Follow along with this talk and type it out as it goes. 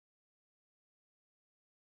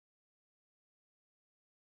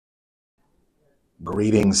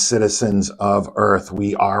Greetings, citizens of Earth.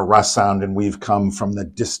 We are Russound, and we've come from the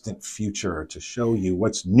distant future to show you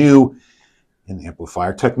what's new in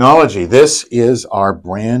amplifier technology. This is our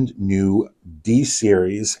brand new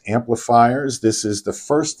D-Series amplifiers. This is the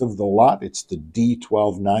first of the lot. It's the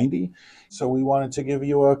D1290. So we wanted to give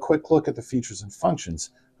you a quick look at the features and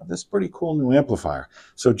functions of this pretty cool new amplifier.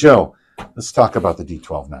 So Joe, let's talk about the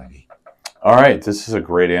D1290. All right, this is a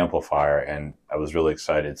great amplifier, and I was really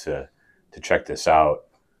excited to check this out.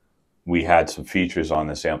 We had some features on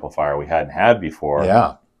this amplifier we hadn't had before.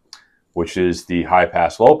 Yeah. Which is the high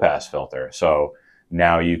pass, low pass filter. So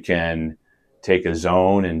now you can take a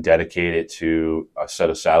zone and dedicate it to a set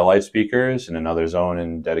of satellite speakers, and another zone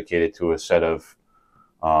and dedicate it to a set of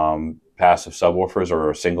passive subwoofers or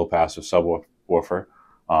a single passive subwoofer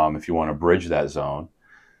if you want to bridge that zone.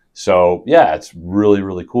 So yeah, it's really,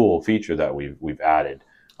 really cool feature that we've added.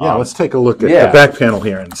 Yeah, let's take a look at the back panel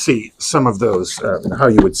here and see some of those, how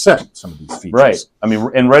you would set some of these features. Right. I mean,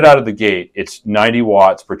 and right out of the gate, it's 90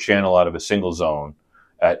 watts per channel out of a single zone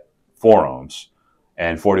at 4 ohms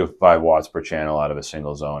and 45 watts per channel out of a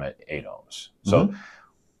single zone at 8 ohms. So,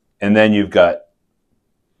 and then you've got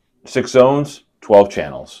 6 zones, 12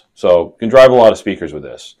 channels. So you can drive a lot of speakers with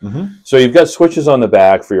this. So you've got switches on the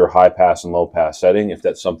back for your high pass and low pass setting, if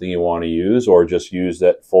that's something you want to use, or just use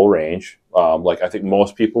that full range. Like I think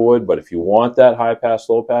most people would, but if you want that high pass,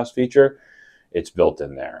 low pass feature, it's built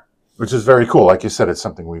in there. Which is very cool. Like you said, it's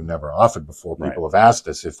something we've never offered before. People have asked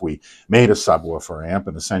us if we made a subwoofer amp,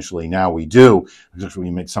 and essentially now we do. We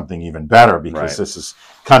make something even better because this is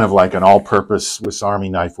kind of like an all-purpose Swiss Army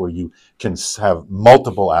knife where you can have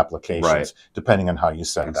multiple applications depending on how you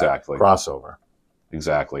set that crossover.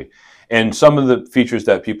 Exactly. And some of the features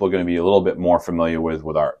that people are going to be a little bit more familiar with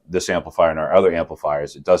this amplifier and our other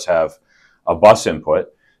amplifiers, it does have a bus input.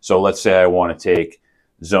 So let's say I want to take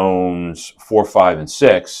zones 4, 5, and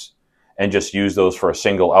 6 and just use those for a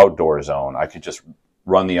single outdoor zone. I could just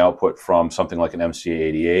run the output from something like an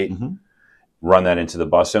MCA88, run that into the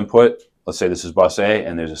bus input. Let's say this is bus A,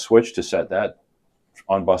 and there's a switch to set that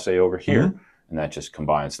on bus A over here, and that just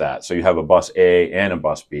combines that. So you have a bus A and a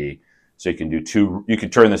bus B. So you can do you can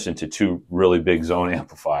turn this into 2 really big zone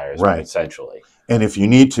amplifiers, essentially. And if you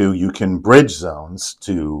need to, you can bridge zones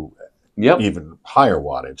to even higher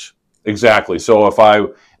wattage. Exactly. So if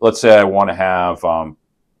let's say I want to have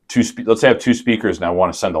let's say I have 2 speakers and I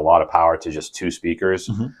want to send a lot of power to just 2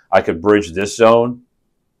 speakers, I could bridge this zone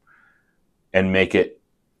and make it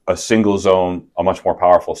a single zone, a much more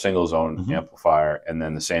powerful single zone amplifier, and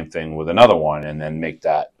then the same thing with another one, and then make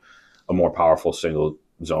that a more powerful single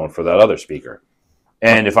zone for that other speaker.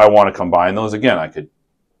 And if I want to combine those, again, I could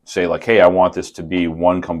say like, hey, I want this to be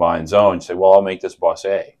one combined zone. Say, well, I'll make this bus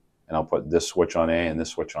A, and I'll put this switch on A and this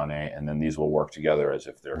switch on A, and then these will work together as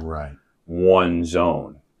if they're one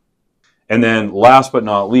zone. And then last but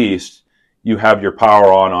not least, you have your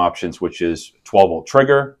power on options, which is 12-volt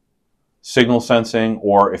trigger, signal sensing,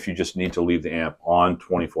 or if you just need to leave the amp on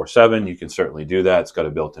 24/7, you can certainly do that. It's got a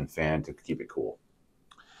built-in fan to keep it cool.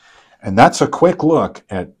 And that's a quick look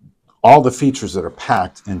at all the features that are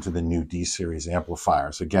packed into the new D-Series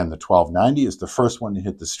amplifiers. Again, the 1290 is the first one to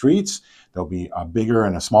hit the streets. There'll be a bigger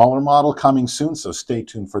and a smaller model coming soon, so stay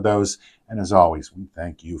tuned for those. And as always, we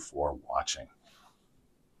thank you for watching.